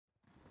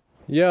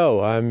Yo,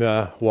 I'm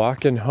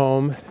walking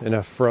home in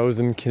a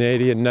frozen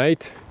Canadian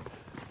night.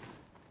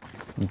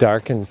 It's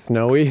dark and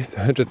snowy,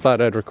 so I just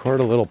thought I'd record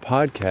a little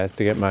podcast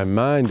to get my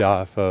mind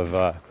off of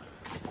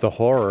the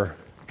horror.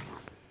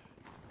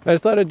 I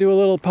just thought I'd do a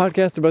little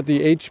podcast about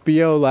the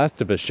HBO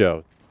Last of Us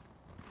show.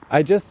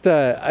 I just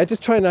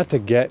try not to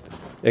get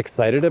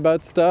excited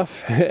about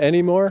stuff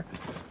anymore,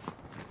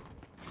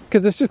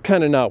 because it's just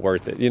kind of not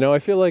worth it. I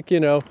feel like,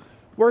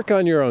 work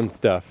on your own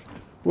stuff.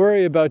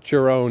 Worry about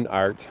your own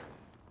art.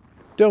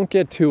 Don't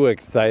get too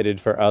excited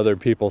for other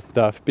people's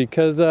stuff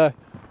because,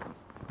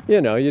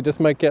 you just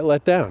might get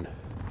let down.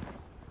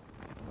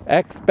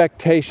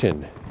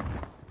 Expectation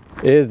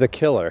is a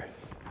killer.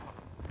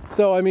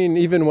 So,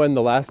 even when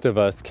The Last of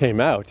Us came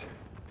out,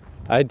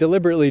 I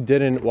deliberately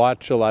didn't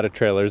watch a lot of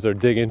trailers or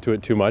dig into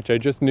it too much. I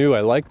just knew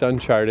I liked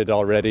Uncharted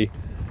already.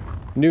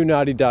 New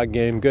Naughty Dog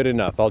game, good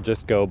enough. I'll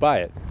just go buy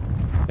it.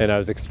 And I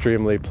was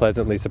extremely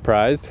pleasantly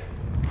surprised.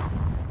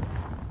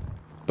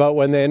 But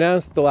when they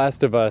announced The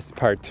Last of Us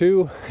Part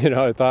 2,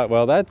 I thought,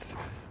 well, that's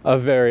a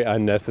very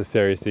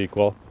unnecessary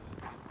sequel.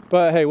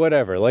 But hey,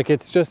 whatever.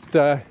 It's just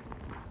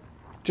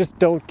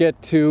don't get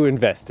too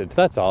invested.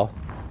 That's all.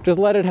 Just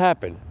let it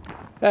happen.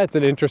 That's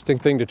an interesting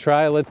thing to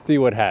try. Let's see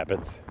what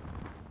happens.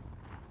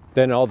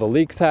 Then all the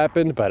leaks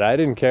happened, but I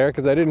didn't care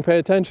because I didn't pay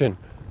attention.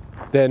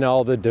 Then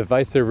all the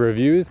divisive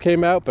reviews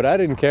came out, but I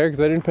didn't care because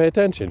I didn't pay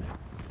attention.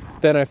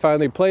 Then I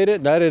finally played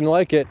it and I didn't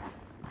like it.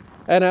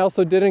 And I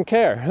also didn't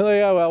care.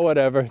 Oh, well,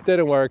 whatever.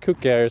 Didn't work. Who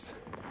cares?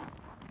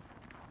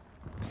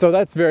 So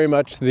that's very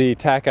much the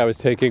tack I was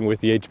taking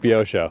with the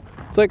HBO show.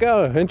 It's like,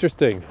 oh,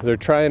 interesting. They're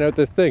trying out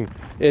this thing.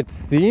 It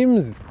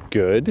seems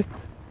good.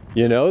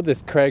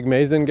 This Craig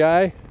Mazin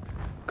guy,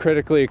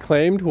 critically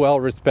acclaimed,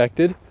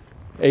 well-respected.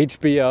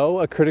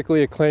 HBO, a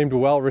critically acclaimed,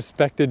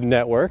 well-respected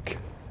network.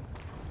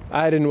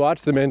 I didn't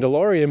watch The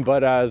Mandalorian,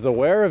 but I was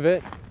aware of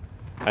it.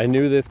 I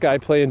knew this guy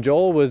playing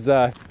Joel was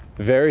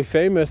very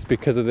famous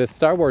because of this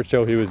Star Wars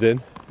show he was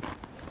in.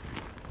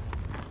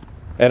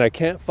 And I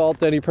can't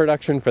fault any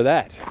production for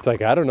that. It's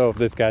like, I don't know if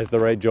this guy's the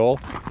right Joel,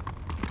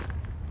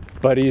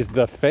 but he's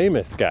the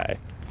famous guy.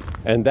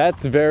 And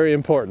that's very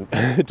important.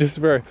 Just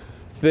for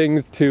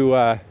things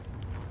to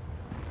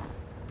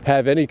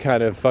have any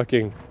kind of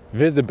fucking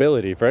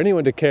visibility. For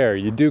anyone to care,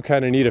 you do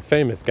kind of need a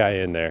famous guy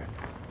in there.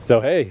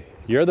 So hey,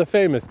 you're the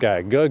famous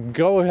guy.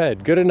 Go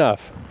ahead. Good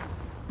enough.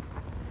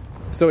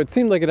 So it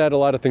seemed like it had a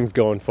lot of things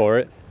going for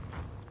it.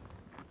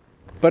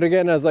 But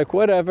again, I was like,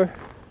 whatever.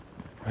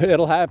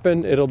 It'll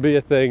happen. It'll be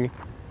a thing.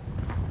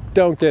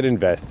 Don't get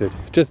invested.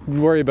 Just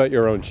worry about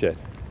your own shit.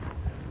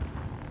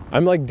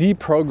 I'm like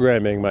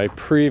deprogramming my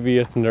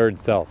previous nerd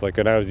self. Like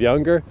when I was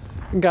younger,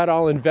 got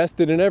all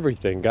invested in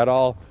everything. Got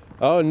all,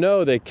 oh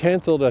no, they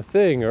canceled a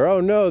thing. Or oh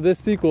no, this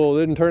sequel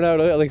didn't turn out.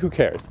 Like who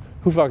cares?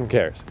 Who fucking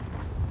cares?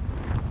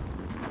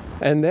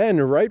 And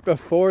then right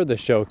before the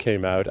show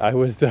came out, I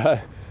was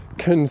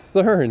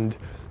concerned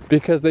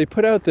because they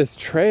put out this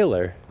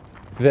trailer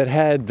that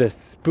had the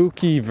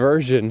spooky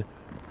version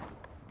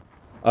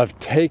of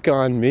Take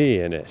On Me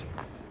in it,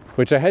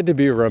 which I had to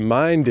be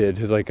reminded.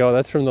 It's like, oh,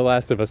 that's from The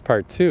Last of Us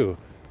Part 2.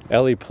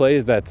 Ellie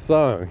plays that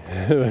song.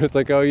 It's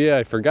like, oh yeah,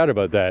 I forgot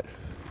about that.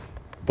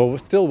 But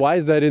still, why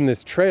is that in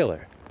this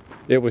trailer?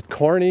 It was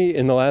corny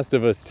in The Last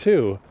of Us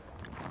 2.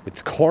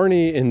 It's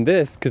corny in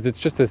this because it's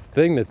just this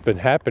thing that's been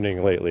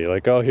happening lately.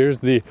 Like, oh,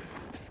 here's the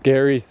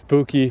scary,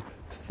 spooky,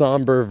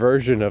 somber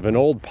version of an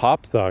old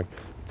pop song.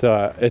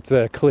 It's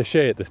a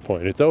cliche at this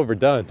point. It's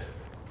overdone.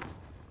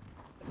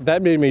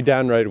 That made me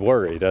downright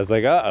worried. I was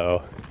like,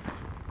 uh-oh.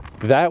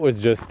 That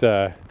was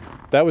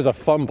a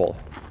fumble.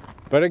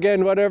 But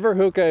again, whatever,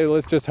 okay,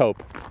 let's just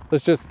hope.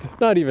 Let's just,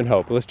 not even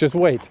hope, let's just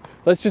wait.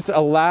 Let's just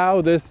allow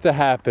this to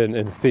happen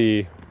and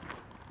see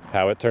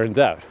how it turns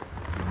out.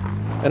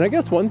 And I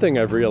guess one thing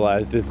I've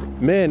realized is,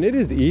 man, it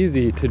is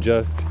easy to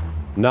just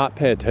not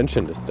pay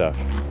attention to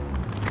stuff.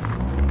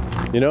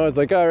 I was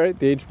like, all right,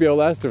 the HBO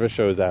Last of Us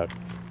show's out.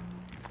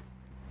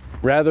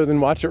 Rather than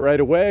watch it right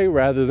away,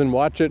 rather than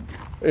watch it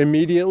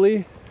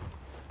immediately,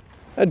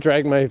 I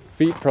dragged my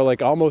feet for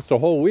like almost a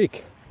whole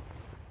week.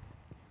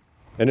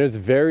 And it was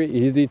very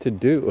easy to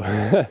do.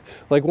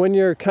 Like when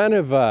you're kind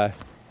of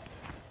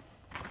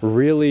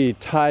really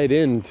tied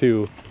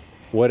into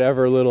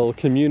whatever little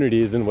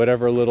communities and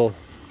whatever little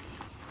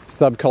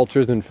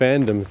subcultures and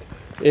fandoms,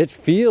 it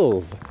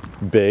feels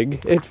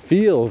big. It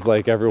feels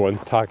like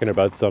everyone's talking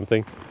about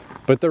something.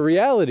 But the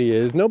reality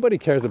is nobody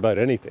cares about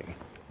anything.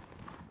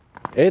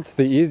 It's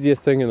the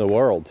easiest thing in the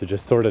world to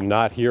just sort of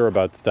not hear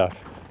about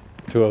stuff,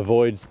 to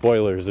avoid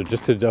spoilers, or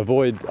just to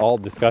avoid all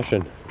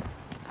discussion.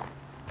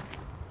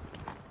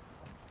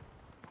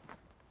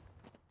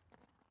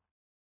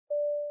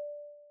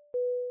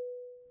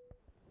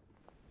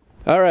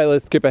 All right,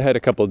 let's skip ahead a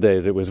couple of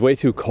days. It was way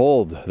too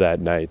cold that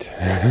night,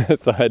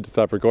 so I had to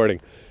stop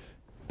recording.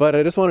 But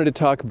I just wanted to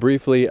talk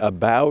briefly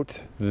about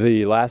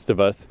The Last of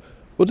Us.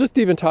 We'll just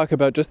even talk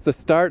about just the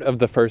start of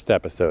the first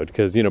episode,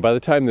 because, by the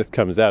time this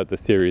comes out, the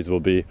series will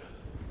be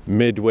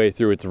midway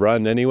through its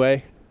run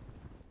anyway.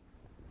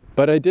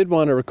 But I did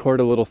want to record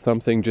a little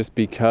something just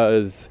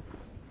because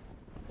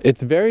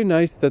it's very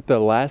nice that the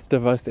Last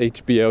of Us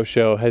HBO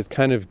show has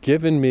kind of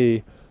given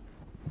me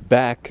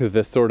back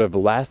the sort of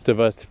Last of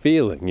Us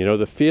feeling,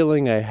 the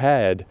feeling I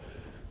had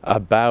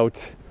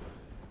about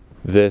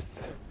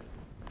this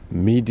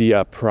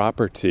media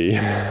property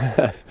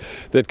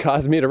that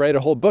caused me to write a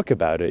whole book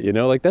about it,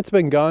 like that's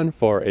been gone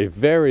for a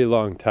very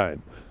long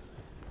time,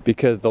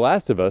 because The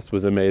Last of Us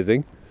was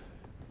amazing,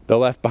 the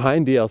Left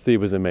Behind DLC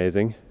was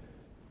amazing,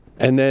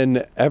 and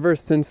then ever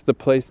since the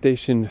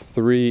PlayStation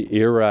 3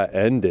 era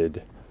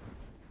ended,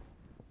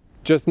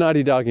 just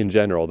Naughty Dog in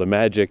general, the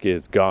magic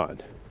is gone.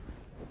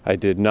 I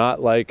did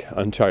not like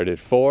Uncharted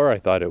 4. I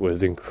thought it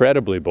was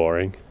incredibly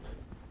boring.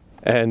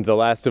 And The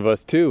Last of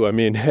Us 2,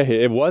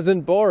 hey, it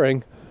wasn't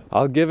boring.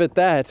 I'll give it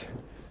that,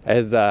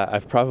 as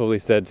I've probably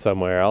said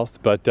somewhere else.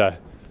 But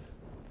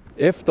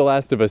if The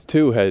Last of Us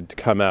 2 had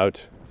come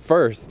out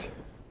first,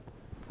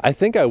 I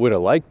think I would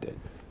have liked it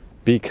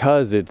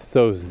because it's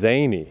so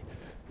zany.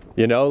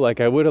 Like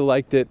I would have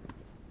liked it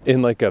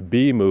in like a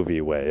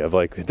B-movie way of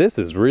like, this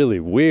is really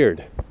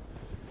weird.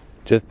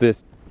 Just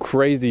this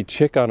crazy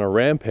chick on a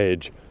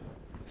rampage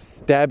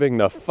stabbing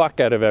the fuck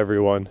out of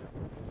everyone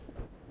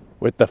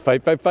with the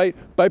fight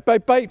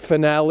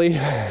finale.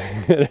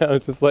 And I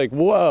was just like,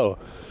 whoa,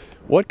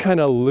 what kind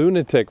of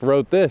lunatic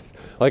wrote this?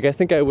 Like, I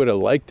think I would have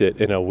liked it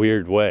in a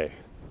weird way.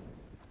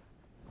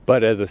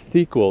 But as a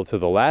sequel to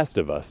The Last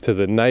of Us, to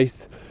the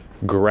nice,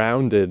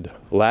 grounded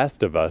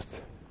Last of Us,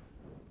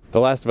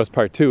 The Last of Us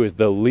Part 2 is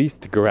the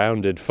least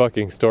grounded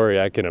fucking story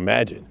I can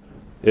imagine.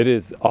 It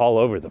is all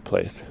over the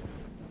place.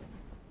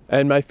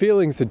 And my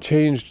feelings had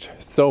changed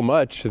so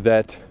much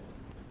that,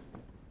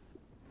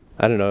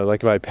 I don't know,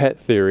 like my pet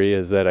theory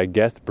is that I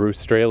guess Bruce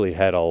Straley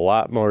had a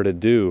lot more to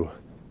do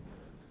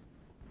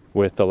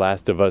with The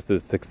Last of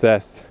Us's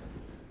success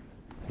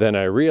than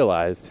I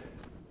realized,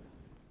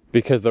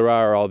 because there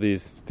are all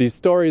these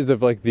stories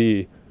of like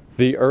the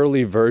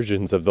early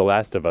versions of The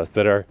Last of Us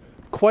that are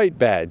quite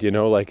bad,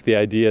 like the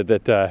idea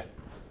that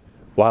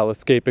while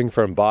escaping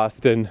from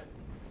Boston,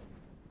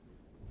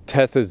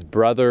 Tess's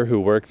brother,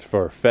 who works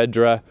for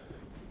Fedra,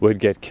 would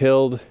get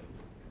killed,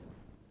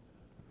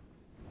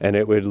 and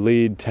it would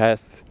lead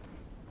Tess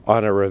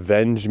on a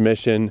revenge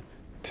mission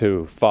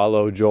to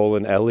follow Joel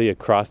and Ellie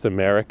across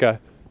America.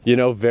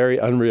 Very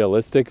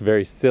unrealistic,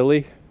 very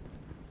silly,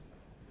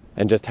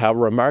 and just how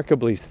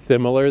remarkably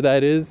similar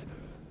that is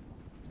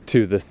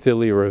to the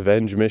silly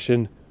revenge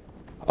mission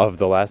of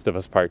The Last of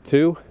Us Part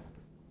 2.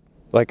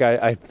 Like,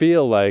 I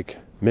feel like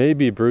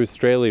maybe Bruce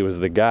Straley was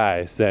the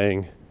guy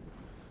saying,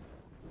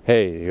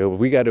 hey,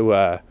 we got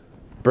to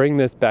bring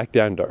this back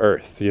down to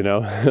earth,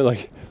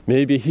 like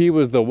maybe he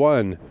was the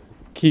one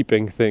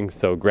keeping things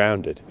so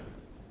grounded,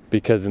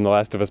 because in The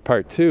Last of Us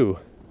Part 2,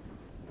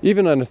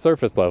 even on a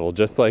surface level,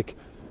 just like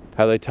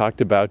how they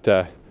talked about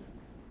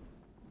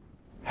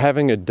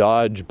having a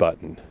dodge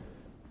button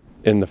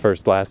in the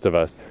first Last of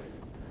Us,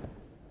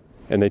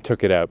 and they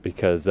took it out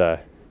because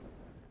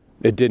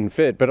it didn't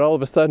fit, but all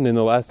of a sudden in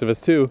The Last of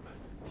Us 2,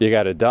 you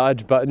got a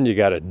dodge button, you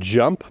got a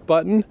jump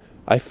button.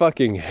 I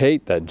fucking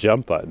hate that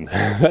jump button.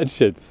 That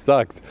shit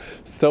sucks.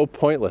 So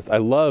pointless. I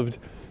loved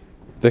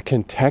the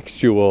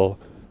contextual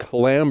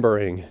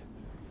clambering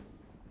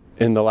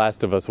in The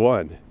Last of Us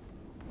 1.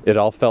 It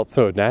all felt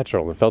so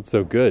natural. It felt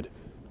so good.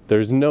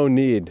 There's no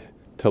need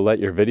to let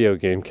your video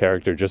game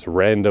character just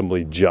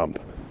randomly jump.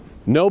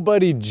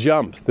 Nobody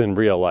jumps in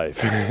real life.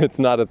 It's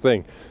not a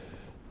thing.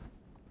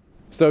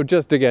 So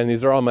just again,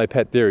 these are all my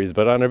pet theories,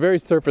 but on a very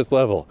surface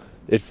level,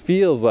 it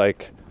feels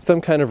like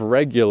some kind of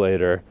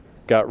regulator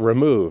got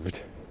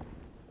removed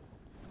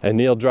and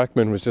Neil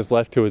Druckmann was just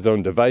left to his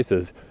own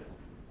devices.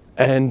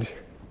 And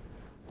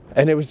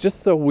it was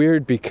just so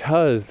weird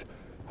because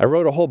I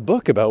wrote a whole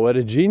book about what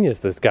a genius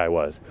this guy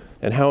was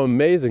and how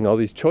amazing all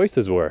these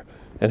choices were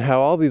and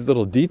how all these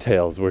little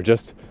details were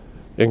just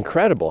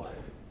incredible.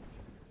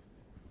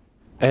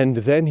 And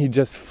then he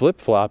just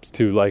flip-flops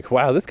to like,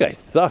 wow, this guy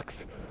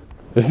sucks.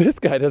 This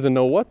guy doesn't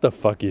know what the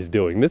fuck he's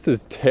doing. This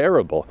is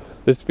terrible.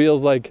 This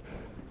feels like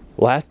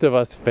Last of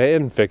Us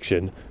fan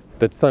fiction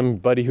that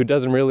somebody who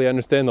doesn't really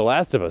understand The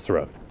Last of Us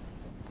wrote.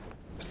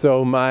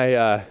 So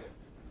my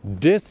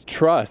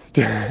distrust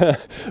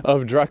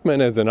of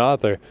Druckmann as an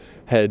author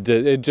had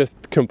it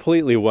just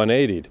completely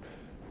 180'd,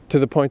 to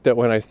the point that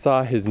when I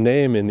saw his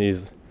name in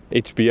these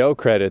HBO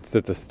credits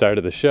at the start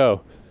of the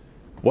show,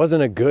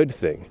 wasn't a good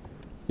thing.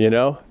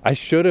 I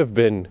should have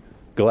been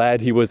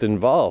glad he was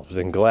involved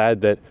and glad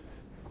that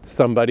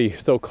somebody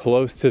so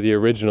close to the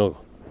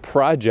original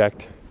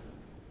project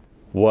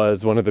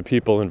was one of the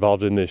people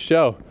involved in this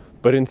show.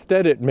 But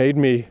instead it made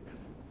me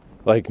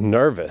like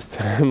nervous.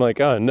 I'm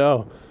like, oh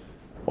no,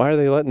 why are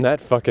they letting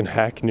that fucking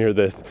hack near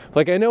this?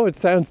 Like, I know it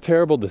sounds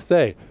terrible to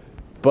say,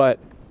 but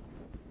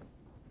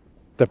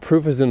the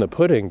proof is in the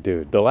pudding,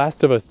 dude. The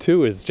Last of Us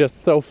 2 is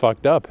just so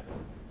fucked up.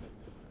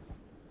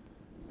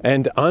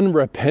 And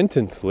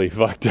unrepentantly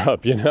fucked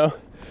up,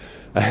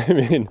 I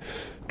mean,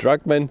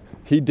 Druckmann,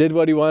 he did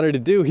what he wanted to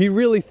do. He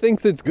really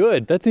thinks it's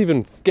good. That's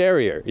even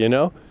scarier,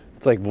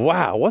 It's like,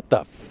 wow, what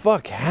the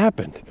fuck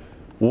happened?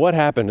 What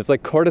happened? It's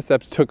like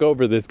cordyceps took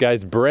over this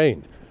guy's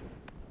brain.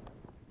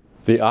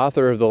 the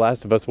author of The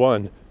Last of Us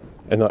 1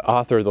 and the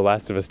author of The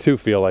Last of Us 2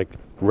 feel like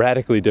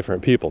radically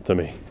different people to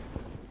me.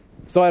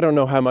 So I don't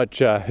know how much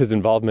his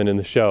involvement in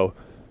the show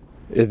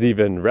is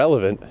even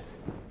relevant,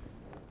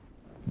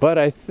 but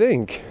I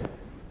think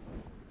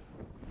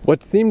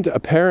what seemed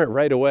apparent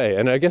right away,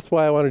 and I guess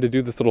why I wanted to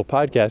do this little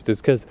podcast, is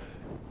because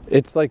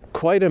it's like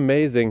quite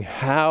amazing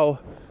how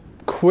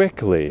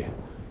quickly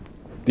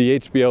the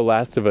HBO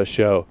Last of Us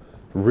show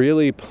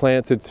really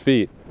plants its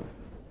feet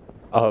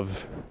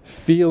of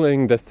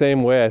feeling the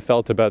same way I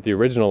felt about the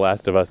original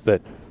Last of Us,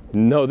 that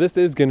no, this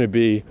is going to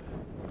be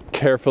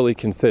carefully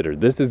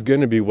considered. This is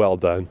going to be well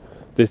done.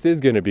 This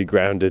is going to be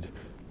grounded.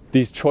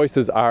 These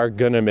choices are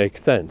going to make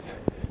sense.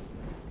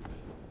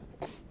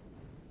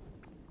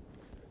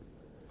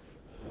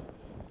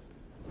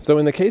 So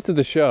in the case of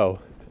the show,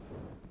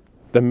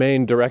 the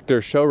main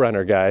director,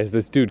 showrunner guy is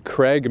this dude,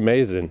 Craig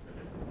Mazin,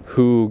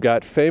 who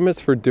got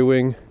famous for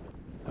doing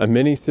a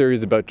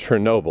mini-series about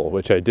Chernobyl,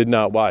 which I did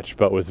not watch,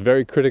 but was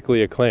very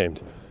critically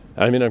acclaimed.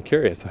 I mean, I'm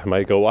curious. I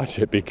might go watch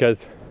it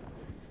because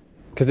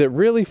it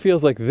really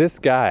feels like this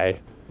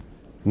guy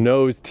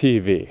knows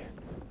TV.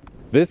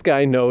 This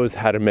guy knows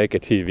how to make a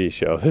TV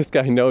show. This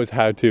guy knows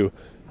how to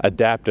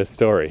adapt a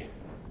story.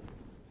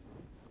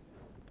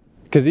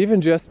 Because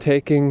even just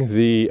taking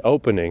the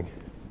opening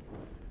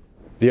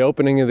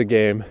of the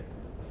game,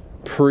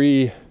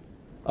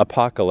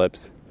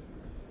 pre-apocalypse,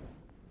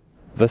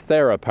 the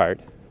Sarah part,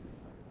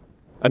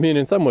 I mean,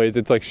 in some ways,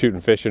 it's like shooting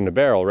fish in a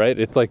barrel, right?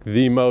 It's like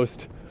the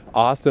most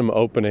awesome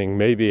opening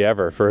maybe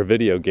ever for a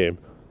video game.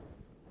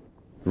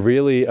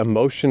 Really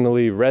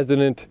emotionally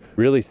resonant,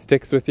 really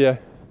sticks with you.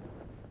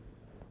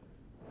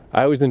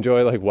 I always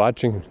enjoy like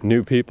watching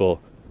new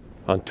people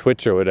on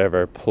Twitch or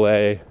whatever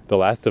play The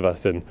Last of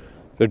Us, and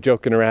they're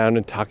joking around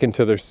and talking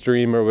to their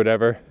stream or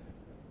whatever.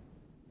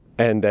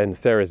 And then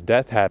Sarah's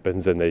death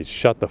happens and they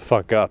shut the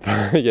fuck up,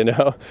 you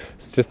know?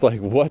 It's just like,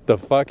 what the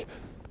fuck?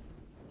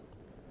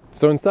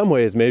 So in some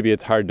ways, maybe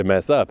it's hard to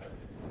mess up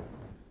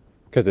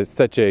because it's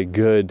such a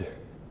good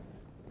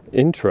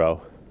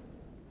intro.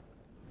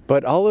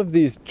 But all of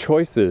these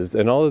choices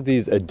and all of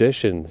these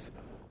additions,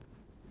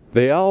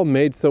 they all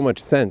made so much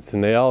sense,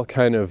 and they all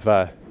kind of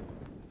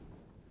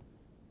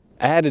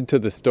added to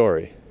the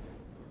story.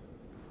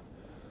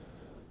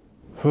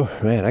 Whew,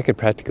 man, I could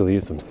practically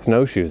use some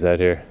snowshoes out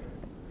here.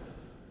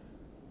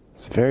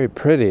 It's very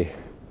pretty.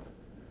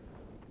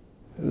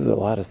 This is a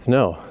lot of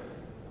snow.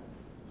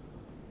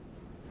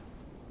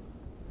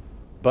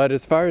 But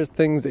as far as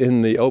things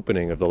in the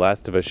opening of The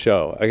Last of Us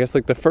show, I guess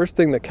like the first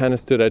thing that kind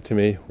of stood out to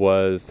me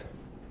was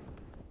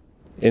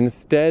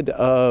instead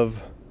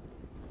of,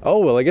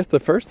 I guess the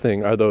first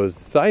thing are those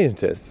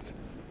scientists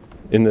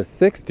in the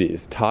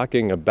 60s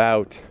talking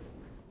about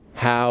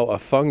how a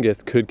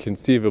fungus could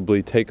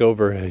conceivably take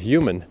over a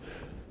human.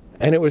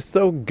 And it was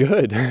so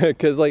good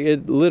because like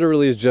it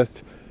literally is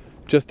just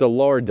a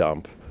lore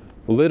dump,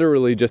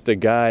 literally just a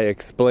guy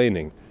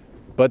explaining.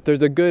 But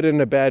there's a good and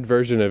a bad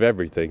version of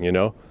everything, you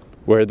know,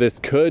 where this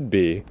could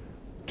be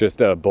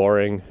just a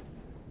boring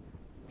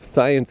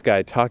science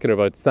guy talking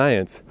about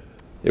science.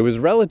 It was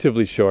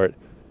relatively short,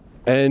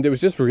 and it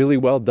was just really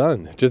well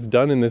done. Just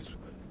done in this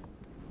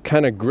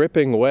kind of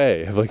gripping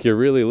way of like you're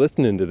really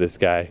listening to this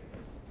guy.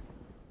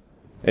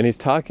 And he's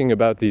talking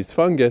about these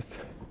fungus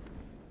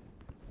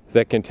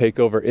that can take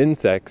over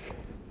insects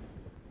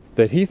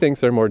that he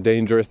thinks are more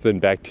dangerous than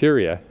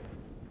bacteria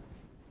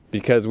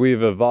because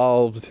we've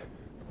evolved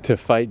to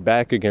fight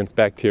back against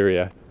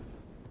bacteria,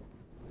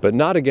 but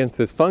not against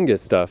this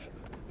fungus stuff.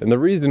 And the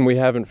reason we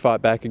haven't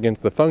fought back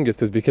against the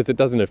fungus is because it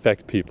doesn't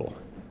affect people.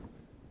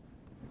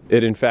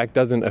 It, in fact,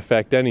 doesn't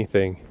affect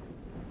anything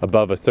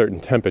above a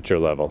certain temperature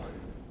level.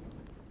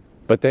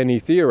 But then he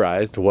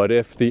theorized, what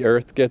if the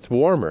Earth gets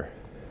warmer?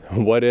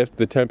 What if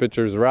the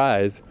temperatures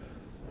rise?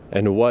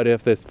 And what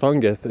if this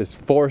fungus is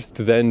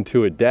forced then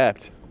to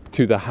adapt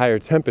to the higher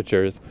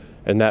temperatures,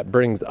 and that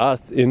brings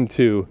us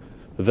into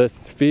the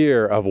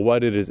sphere of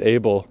what it is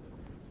able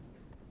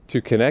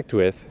to connect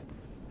with?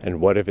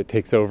 And what if it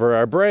takes over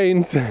our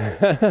brains?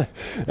 And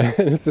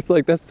it's just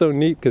like, that's so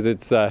neat because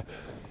it's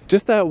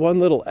just that one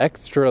little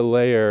extra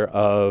layer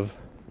of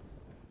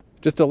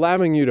just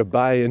allowing you to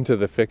buy into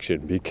the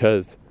fiction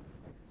because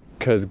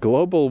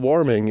global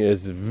warming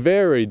is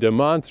very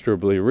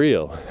demonstrably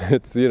real.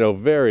 It's,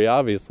 very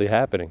obviously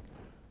happening.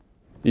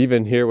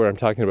 Even here where I'm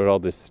talking about all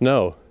this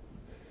snow,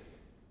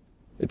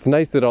 it's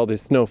nice that all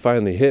this snow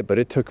finally hit, but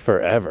it took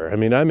forever. I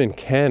mean, I'm in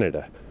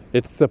Canada.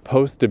 It's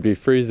supposed to be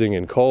freezing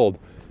and cold,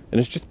 and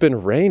it's just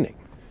been raining.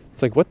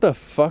 It's like, what the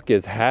fuck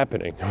is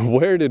happening?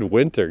 Where did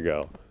winter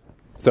go?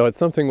 So it's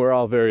something we're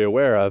all very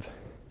aware of,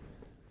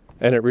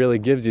 and it really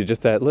gives you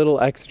just that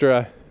little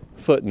extra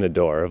foot in the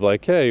door of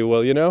like, hey,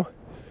 well,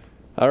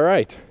 all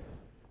right,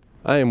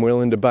 I am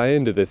willing to buy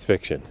into this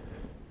fiction.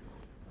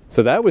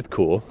 So that was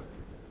cool.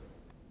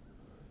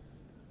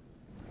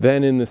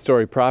 Then in the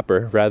story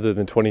proper, rather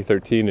than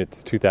 2013,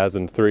 it's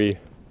 2003.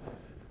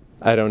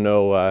 I don't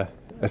know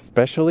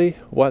especially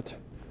what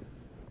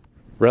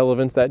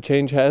relevance that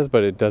change has,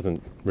 but it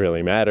doesn't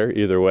really matter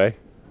either way.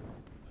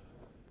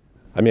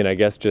 I mean, I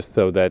guess just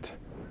so that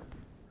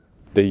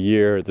the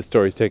year the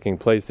story's taking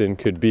place in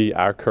could be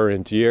our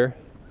current year.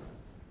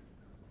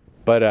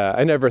 But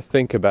I never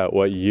think about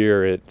what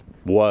year it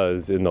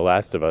was in The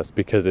Last of Us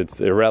because it's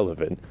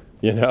irrelevant,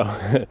 you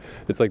know?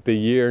 It's like the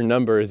year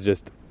number is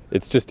just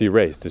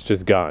erased. It's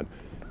just gone.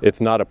 It's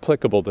not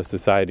applicable to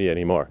society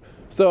anymore.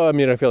 So, I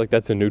mean, I feel like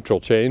that's a neutral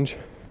change.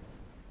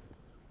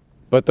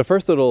 But the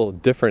first little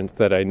difference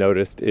that I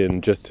noticed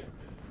in just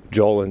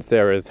Joel and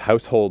Sarah's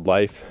household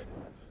life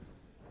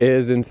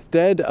is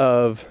instead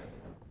of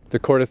the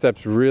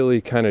cordyceps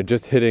really kind of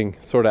just hitting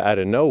sort of out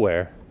of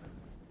nowhere,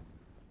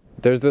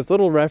 there's this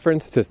little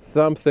reference to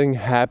something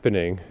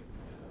happening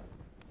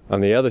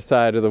on the other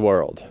side of the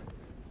world.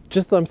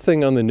 Just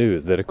something on the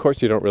news that, of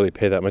course, you don't really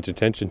pay that much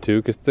attention to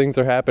because things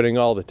are happening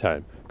all the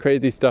time.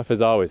 Crazy stuff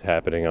is always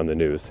happening on the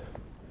news.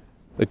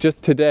 Like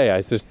just today,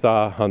 I just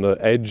saw on the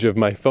edge of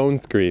my phone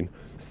screen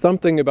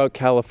something about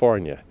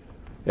California.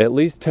 At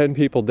least 10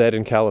 people dead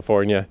in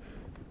California.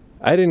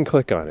 I didn't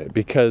click on it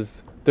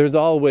because there's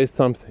always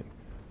something.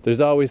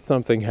 There's always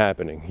something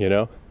happening, you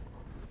know?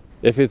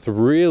 If it's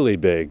really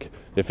big,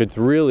 if it's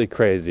really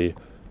crazy,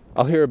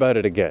 I'll hear about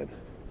it again.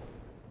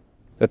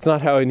 That's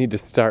not how I need to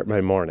start my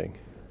morning.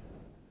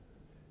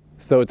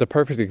 So it's a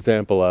perfect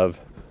example of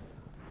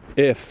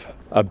if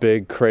a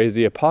big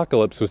crazy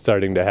apocalypse was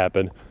starting to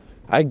happen,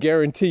 I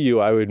guarantee you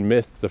I would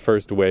miss the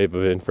first wave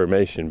of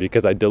information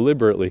because I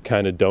deliberately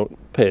kind of don't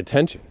pay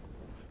attention.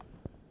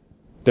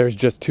 There's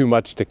just too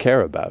much to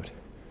care about.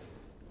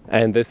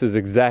 And this is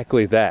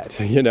exactly that,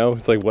 you know?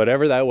 It's like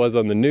whatever that was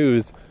on the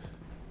news,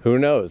 who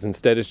knows?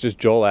 Instead it's just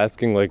Joel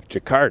asking like,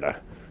 Jakarta,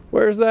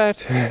 where's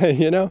that?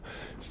 You know?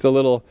 Just a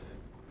little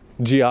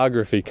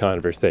geography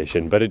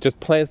conversation, but it just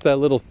plants that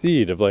little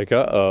seed of like,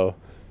 uh-oh,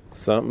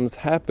 something's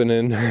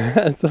happening.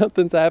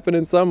 Something's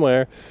happening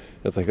somewhere.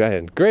 It's like,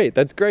 man, great,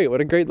 that's great.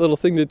 What a great little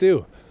thing to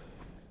do.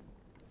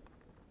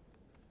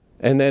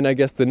 And then I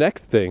guess the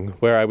next thing,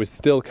 where I was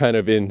still kind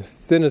of in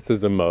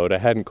cynicism mode, I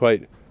hadn't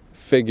quite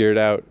figured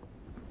out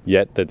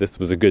yet that this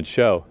was a good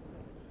show,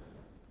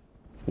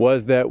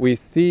 was that we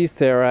see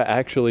Sarah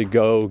actually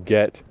go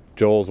get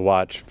Joel's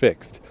watch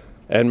fixed.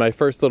 And my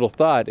first little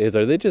thought is,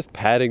 are they just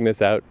padding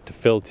this out to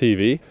fill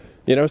TV?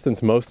 You know,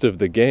 since most of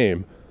the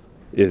game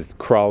is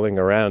crawling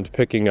around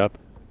picking up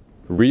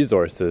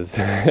resources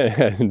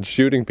and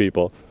shooting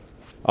people.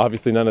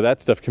 Obviously none of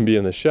that stuff can be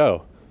in the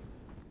show.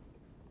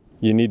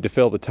 You need to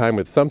fill the time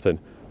with something.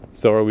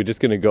 So are we just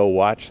going to go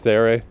watch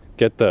Sarah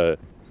get the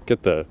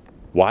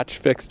watch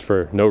fixed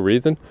for no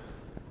reason?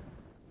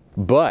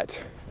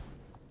 But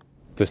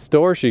the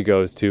store she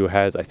goes to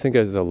has, I think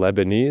it's a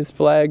Lebanese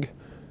flag.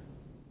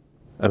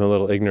 I'm a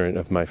little ignorant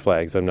of my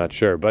flags, I'm not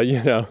sure. But,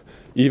 you know,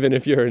 even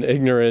if you're an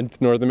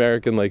ignorant North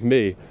American like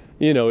me,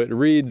 you know, it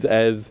reads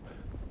as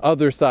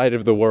other side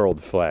of the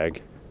world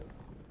flag.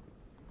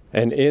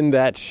 And in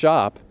that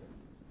shop,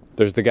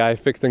 there's the guy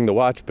fixing the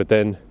watch, but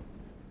then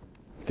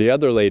the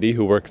other lady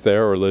who works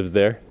there or lives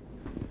there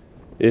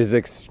is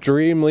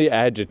extremely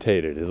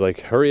agitated, is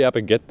like, hurry up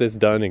and get this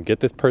done and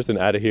get this person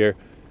out of here.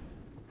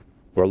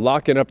 We're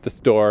locking up the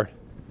store.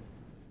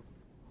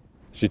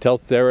 She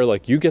tells Sarah,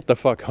 like, you get the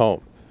fuck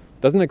home.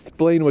 Doesn't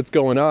explain what's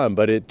going on,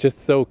 but it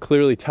just so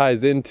clearly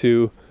ties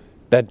into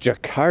that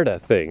Jakarta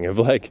thing of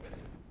like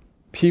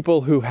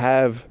people who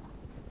have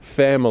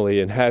family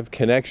and have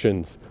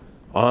connections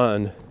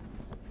on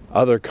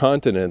other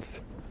continents.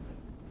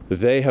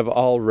 They have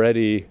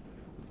already,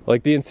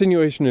 like the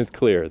insinuation is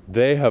clear,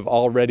 they have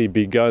already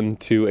begun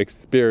to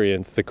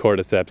experience the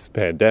cordyceps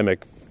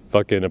pandemic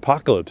fucking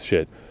apocalypse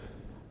shit.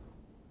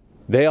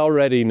 They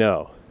already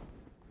know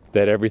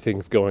that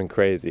everything's going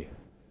crazy.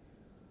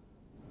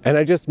 And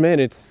I just,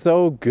 man, it's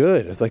so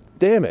good. It's like,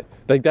 damn it.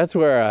 Like, that's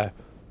where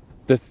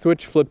the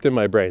switch flipped in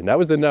my brain. That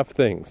was enough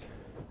things.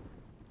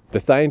 The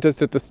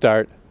scientist at the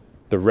start,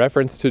 the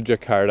reference to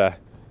Jakarta,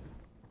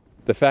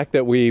 the fact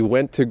that we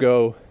went to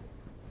go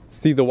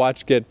see the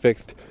watch get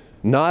fixed,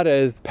 not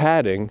as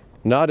padding,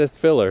 not as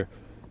filler,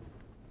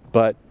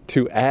 but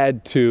to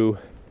add to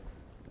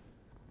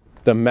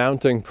the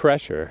mounting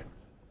pressure.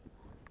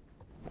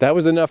 That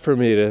was enough for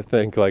me to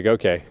think, like,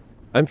 okay,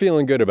 I'm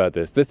feeling good about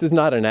this. This is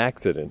not an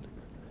accident.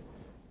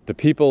 The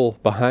people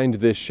behind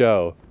this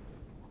show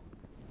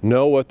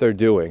know what they're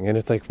doing. And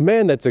it's like,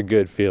 man, that's a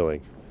good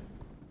feeling.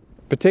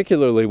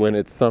 Particularly when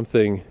it's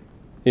something,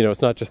 you know,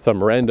 it's not just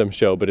some random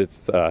show, but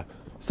it's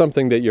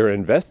something that you're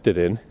invested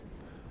in.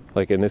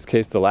 Like in this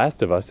case, The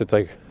Last of Us. It's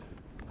like,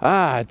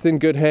 it's in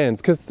good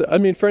hands. Because, I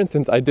mean, for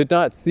instance, I did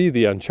not see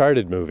the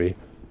Uncharted movie,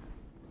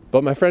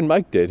 but my friend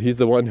Mike did. He's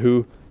the one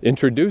who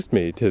introduced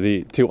me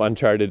to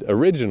Uncharted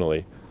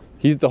originally.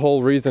 He's the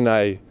whole reason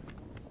I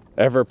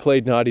ever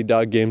played Naughty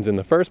Dog games in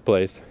the first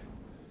place.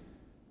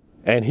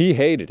 And he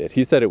hated it.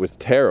 He said it was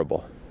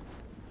terrible.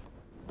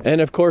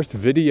 And of course,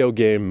 video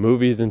game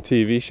movies and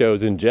TV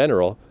shows in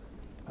general,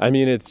 I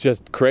mean, it's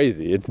just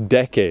crazy. It's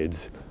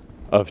decades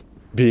of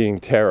being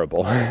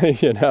terrible,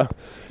 you know?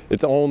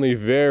 It's only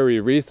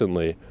very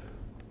recently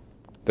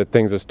that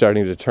things are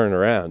starting to turn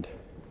around.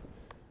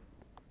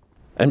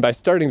 And by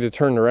starting to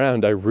turn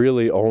around, I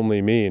really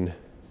only mean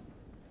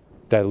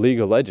that League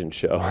of Legends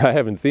show. I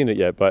haven't seen it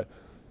yet, but,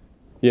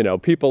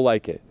 people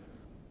like it.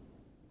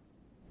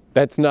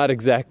 That's not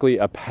exactly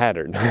a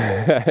pattern,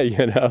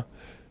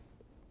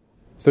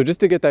 So just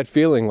to get that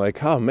feeling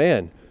like, oh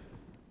man.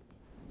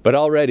 But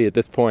already at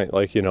this point,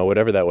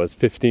 whatever that was,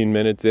 15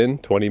 minutes in,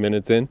 20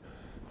 minutes in,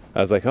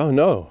 I was like, oh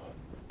no,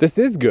 this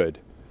is good.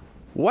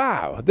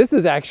 Wow, this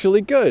is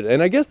actually good.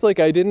 And I guess I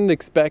didn't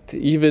expect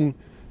even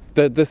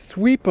the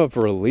sweep of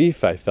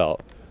relief I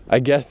felt, I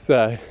guess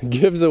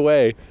gives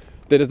away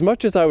that as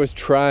much as I was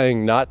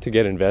trying not to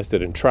get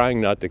invested and trying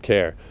not to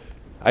care,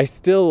 I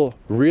still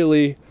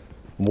really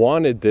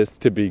wanted this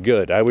to be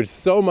good. I would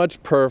so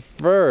much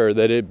prefer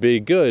that it be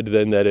good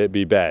than that it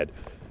be bad.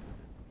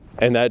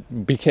 And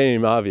that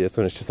became obvious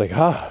when it's just like,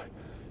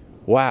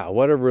 wow,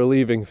 what a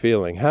relieving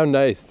feeling. How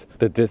nice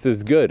that this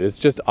is good. It's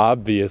just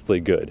obviously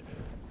good.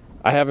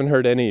 I haven't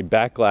heard any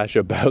backlash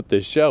about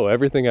this show.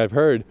 Everything I've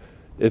heard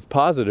is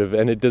positive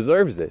and it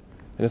deserves it.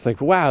 And it's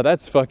like, wow,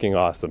 that's fucking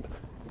awesome.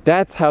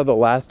 That's how The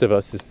Last of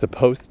Us is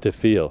supposed to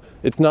feel.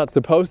 It's not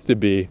supposed to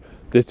be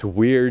this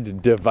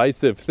weird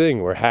divisive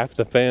thing where half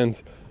the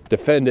fans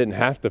defend it and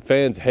half the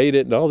fans hate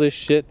it and all this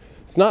shit.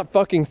 It's not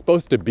fucking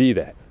supposed to be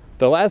that.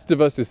 The Last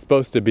of Us is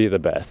supposed to be the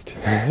best.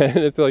 And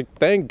it's like,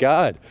 thank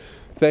God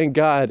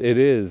it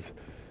is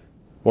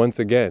once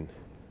again.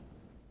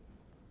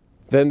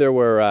 Then there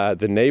were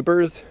the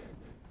neighbors,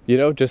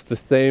 just the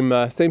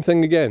same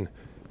thing again.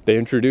 They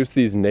introduced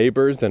these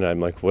neighbors and I'm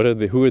like,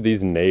 who are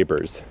these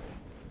neighbors?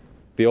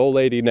 The old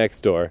lady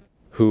next door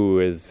who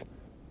is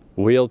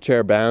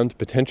wheelchair bound,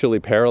 potentially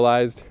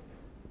paralyzed.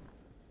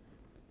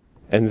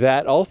 And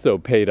that also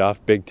paid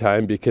off big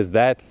time because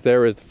that's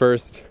Sarah's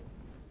first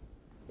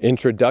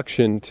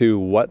introduction to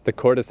what the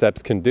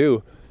cordyceps can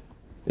do.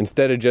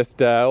 Instead of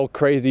just old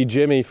crazy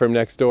Jimmy from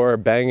next door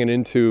banging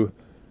into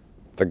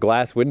the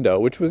glass window,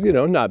 which was,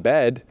 not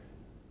bad.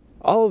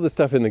 All of the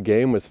stuff in the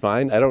game was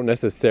fine. I don't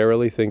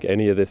necessarily think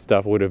any of this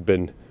stuff would have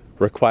been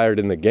required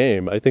in the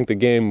game. I think the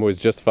game was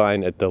just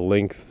fine at the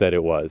length that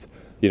it was.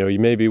 You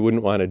maybe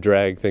wouldn't want to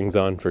drag things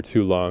on for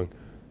too long.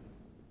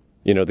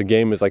 The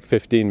game is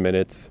 15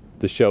 minutes.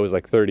 The show is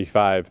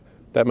 35.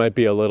 That might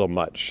be a little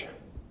much.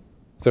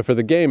 So for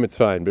the game, it's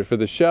fine. But for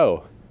the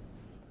show,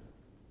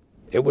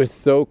 it was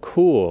so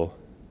cool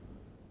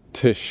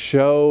to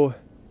show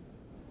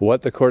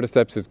what the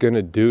cordyceps is going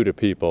to do to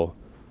people.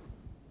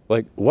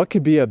 What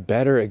could be a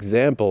better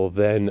example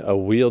than a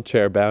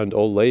wheelchair-bound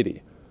old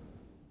lady?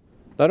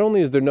 Not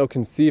only is there no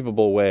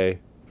conceivable way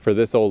for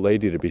this old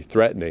lady to be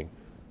threatening,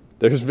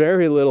 there's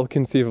very little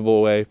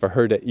conceivable way for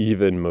her to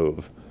even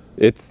move.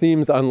 It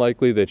seems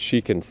unlikely that she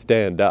can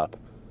stand up.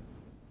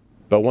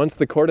 But once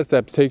the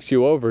cordyceps takes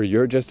you over,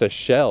 you're just a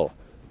shell.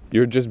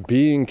 You're just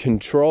being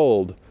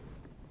controlled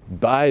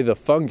by the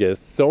fungus,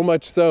 so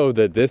much so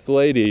that this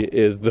lady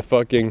is the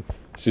fucking...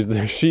 She's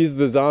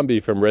the zombie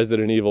from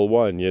Resident Evil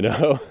 1,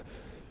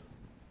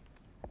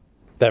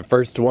 That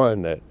first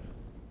one that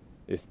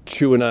is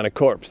chewing on a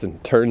corpse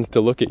and turns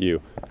to look at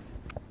you.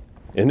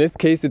 In this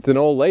case, it's an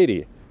old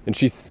lady. And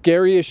she's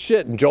scary as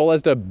shit. And Joel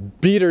has to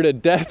beat her to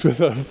death with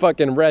a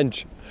fucking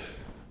wrench.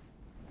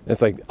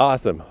 It's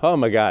awesome. Oh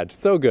my God,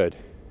 so good.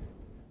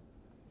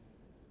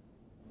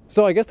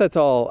 So I guess that's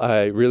all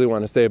I really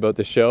want to say about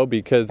the show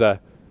because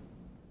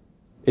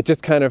it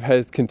just kind of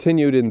has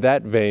continued in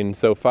that vein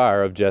so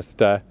far of just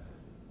the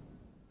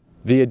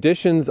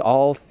additions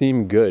all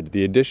seem good.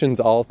 The additions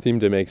all seem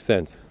to make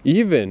sense.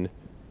 Even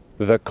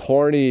the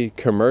corny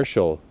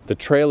commercial, the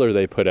trailer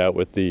they put out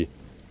with the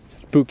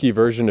spooky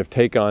version of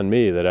Take On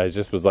Me that I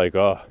just was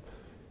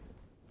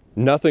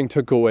nothing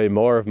took away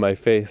more of my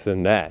faith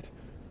than that.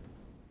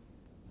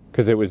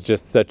 Because it was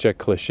just such a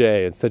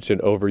cliche and such an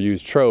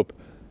overused trope.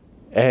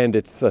 And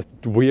it's a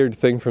weird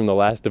thing from The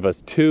Last of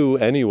Us 2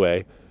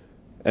 anyway.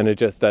 And it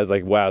just, I was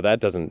like, wow, that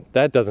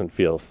doesn't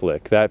feel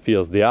slick. That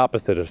feels the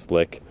opposite of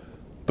slick.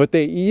 But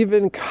they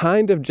even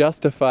kind of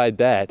justified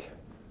that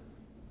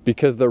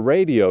because the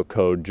radio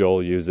code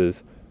Joel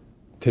uses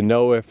to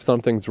know if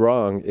something's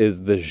wrong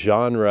is the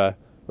genre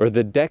or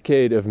the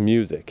decade of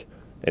music.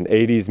 And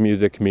 80s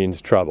music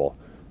means trouble.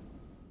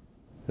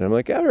 And I'm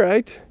like, all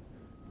right.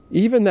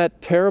 Even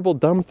that terrible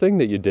dumb thing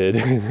that you did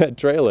in that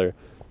trailer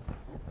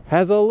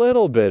has a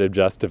little bit of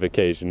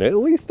justification, at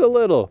least a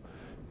little.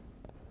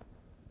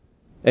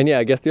 And yeah,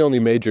 I guess the only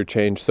major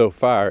change so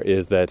far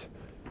is that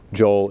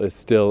Joel is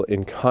still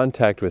in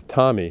contact with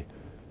Tommy,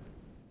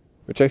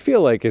 which I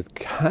feel like is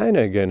kind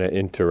of going to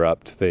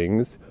interrupt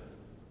things.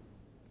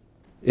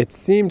 It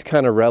seemed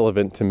kind of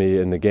relevant to me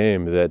in the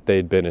game that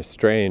they'd been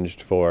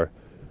estranged for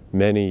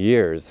many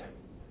years.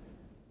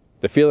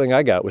 The feeling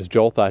I got was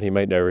Joel thought he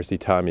might never see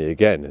Tommy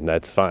again, and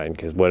that's fine,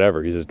 because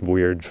whatever, he's just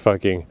weird,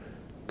 fucking,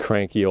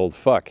 cranky old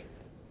fuck.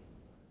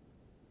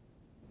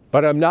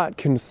 But I'm not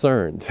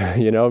concerned,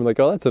 I'm like,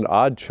 oh, that's an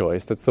odd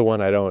choice. That's the one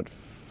I don't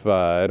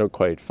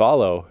quite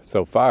follow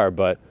so far,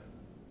 but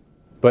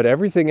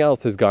everything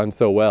else has gone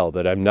so well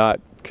that I'm not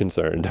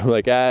concerned. I'm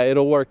like,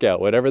 it'll work out.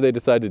 Whatever they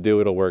decide to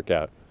do, it'll work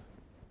out.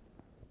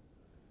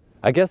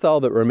 I guess all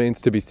that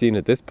remains to be seen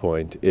at this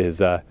point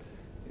is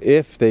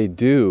if they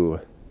do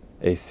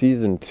a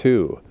season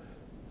 2,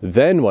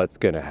 then what's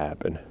going to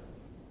happen?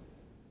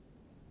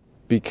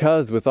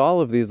 Because with all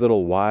of these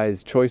little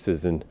wise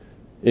choices and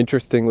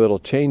interesting little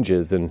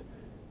changes and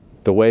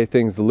the way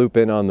things loop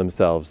in on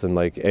themselves, and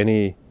like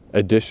any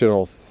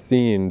additional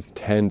scenes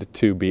tend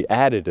to be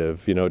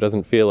additive, it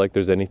doesn't feel like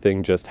there's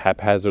anything just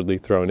haphazardly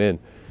thrown in.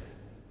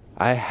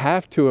 I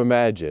have to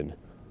imagine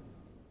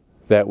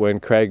that when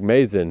Craig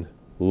Mazin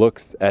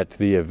looks at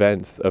the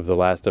events of The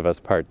Last of Us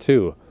Part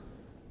 2,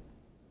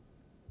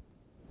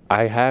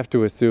 I have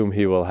to assume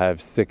he will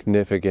have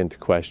significant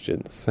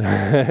questions,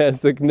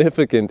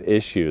 significant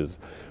issues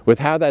with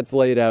how that's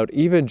laid out,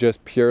 even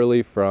just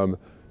purely from,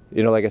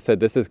 like I said,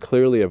 this is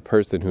clearly a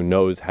person who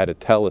knows how to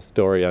tell a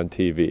story on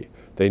TV.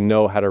 They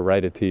know how to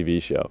write a TV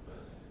show.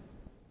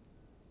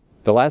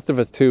 The Last of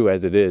Us 2,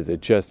 as it is,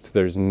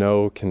 there's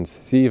no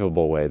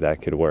conceivable way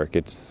that could work.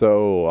 It's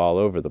so all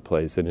over the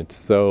place, and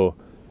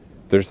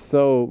there's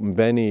so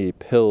many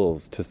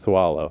pills to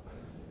swallow.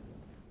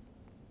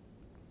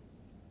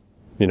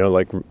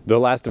 Like The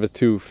Last of Us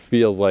 2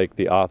 feels like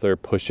the author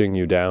pushing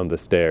you down the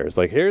stairs.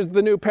 Like, here's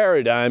the new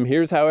paradigm.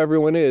 Here's how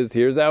everyone is.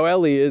 Here's how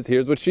Ellie is.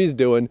 Here's what she's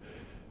doing.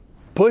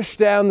 Push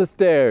down the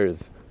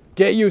stairs.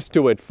 Get used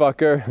to it,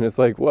 fucker. And it's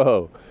like,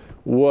 whoa.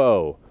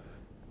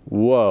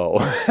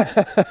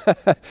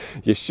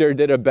 You sure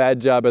did a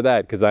bad job of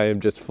that, because I am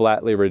just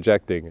flatly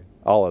rejecting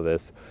all of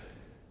this.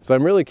 So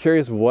I'm really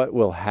curious what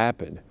will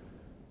happen.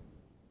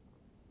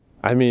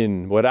 I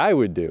mean, what I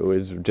would do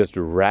is just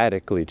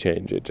radically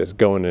change it, just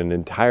go in an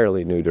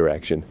entirely new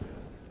direction.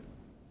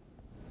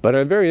 But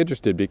I'm very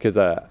interested because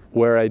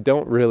where I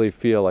don't really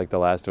feel like The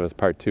Last of Us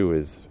Part 2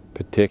 is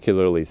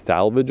particularly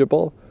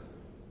salvageable,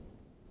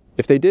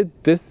 if they did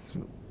this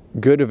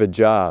good of a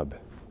job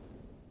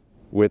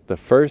with the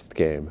first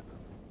game,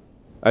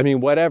 I mean,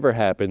 whatever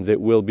happens,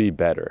 it will be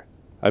better.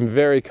 I'm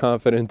very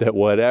confident that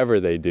whatever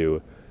they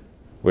do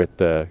with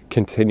the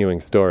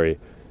continuing story,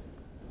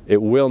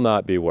 it will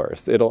not be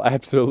worse. It'll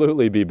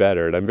absolutely be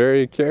better. And I'm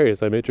very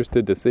curious. I'm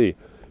interested to see.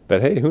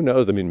 But hey, who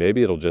knows? I mean,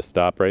 maybe it'll just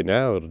stop right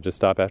now. It'll just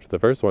stop after the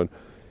first one.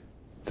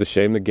 It's a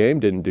shame the game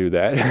didn't do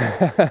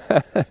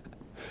that. But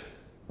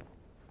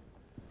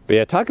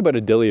yeah, talk about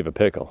a dilly of a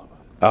pickle.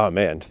 Oh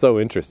man, so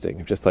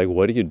interesting. Just like,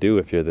 what do you do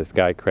if you're this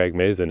guy, Craig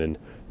Mazin, and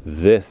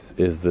this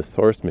is the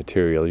source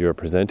material you're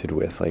presented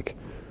with? Like,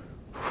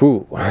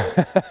 whew.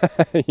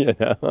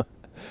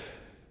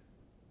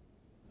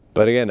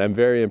 But again, I'm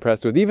very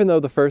impressed with, even though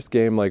the first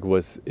game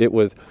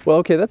well,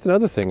 okay, that's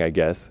another thing, I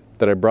guess,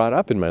 that I brought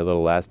up in my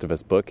little Last of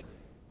Us book,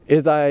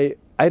 is I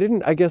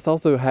didn't, I guess,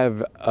 also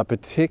have a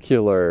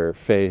particular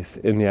faith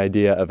in the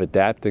idea of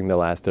adapting The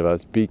Last of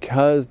Us,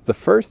 because the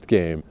first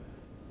game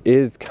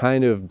is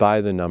kind of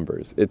by the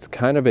numbers. It's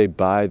kind of a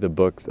by the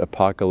books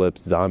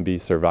apocalypse zombie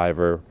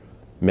survivor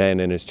man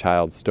and his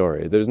child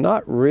story. There's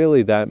not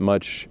really that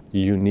much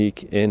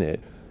unique in it,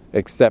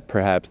 except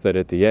perhaps that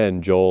at the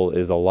end, Joel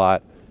is a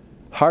lot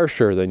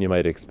harsher than you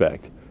might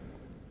expect.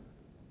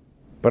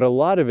 But a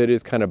lot of it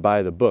is kind of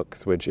by the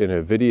books, which in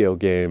a video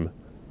game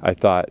I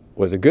thought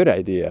was a good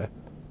idea.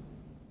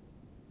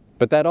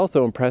 But that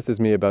also impresses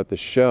me about the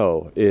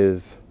show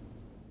is,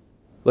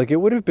 like, it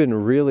would have been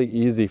really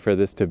easy for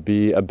this to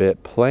be a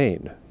bit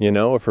plain,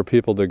 or for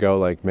people to go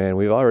like, man,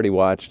 we've already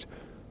watched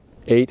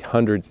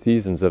 800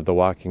 seasons of The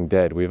Walking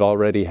Dead. We've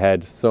already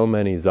had so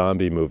many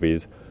zombie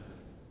movies.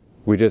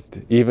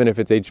 Even if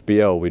it's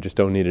HBO, we just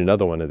don't need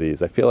another one of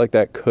these. I feel like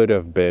that could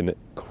have been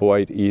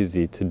quite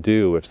easy to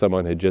do if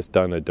someone had just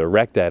done a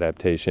direct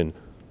adaptation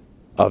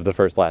of the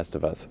first Last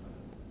of Us.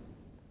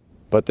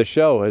 But the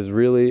show it's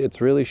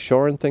really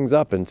shoring things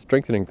up and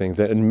strengthening things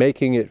and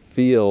making it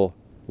feel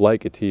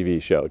like a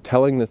TV show,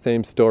 telling the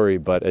same story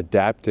but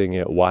adapting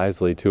it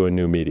wisely to a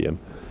new medium.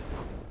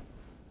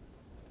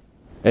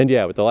 And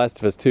yeah, with The Last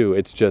of Us 2,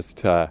 it's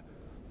just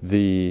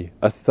the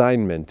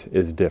assignment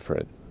is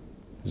different.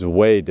 It's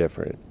way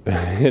different.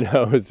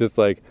 It's just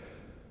like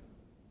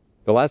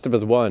The Last of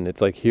Us 1,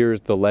 it's like, here's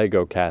the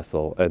Lego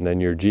castle, and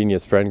then your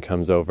genius friend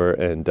comes over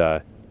and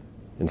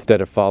instead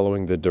of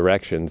following the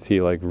directions, he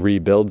like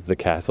rebuilds the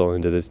castle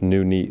into this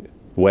new neat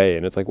way.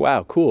 And it's like,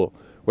 wow, cool.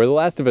 Where The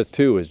Last of Us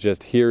 2 is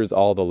just, here's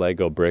all the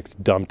Lego bricks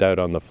dumped out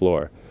on the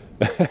floor.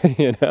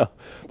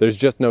 There's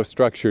just no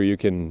structure you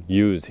can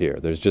use here.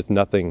 There's just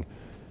nothing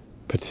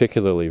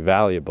particularly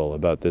valuable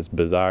about this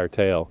bizarre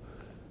tale.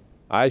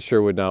 I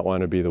sure would not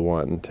want to be the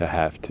one to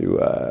have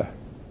to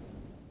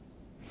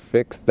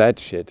fix that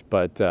shit,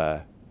 but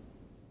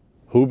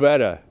who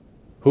better?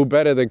 Who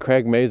better than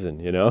Craig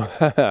Mazin,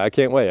 I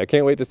can't wait. I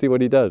can't wait to see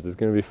what he does. It's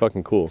going to be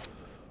fucking cool.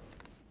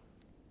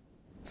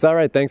 So, all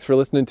right, thanks for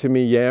listening to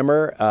me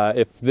yammer.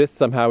 If this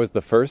somehow is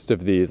the first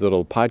of these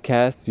little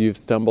podcasts you've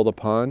stumbled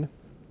upon,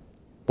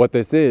 what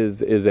this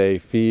is a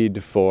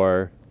feed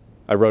for...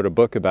 I wrote a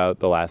book about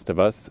The Last of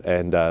Us,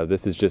 and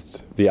this is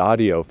just the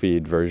audio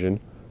feed version.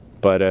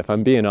 But if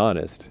I'm being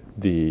honest,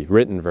 the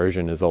written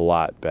version is a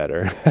lot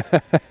better.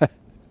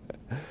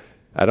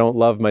 I don't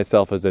love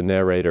myself as a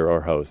narrator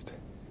or host.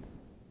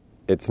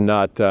 it's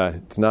not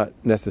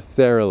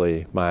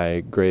necessarily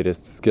my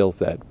greatest skill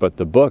set, but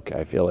the book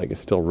I feel like is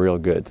still real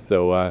good.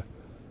 So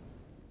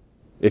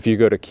if you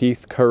go to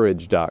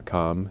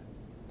keithcourage.com,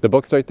 the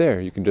book's right there.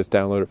 You can just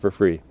download it for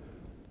free.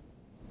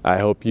 I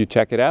hope you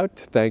check it out.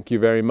 Thank you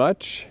very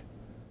much.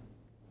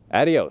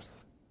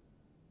 Adios.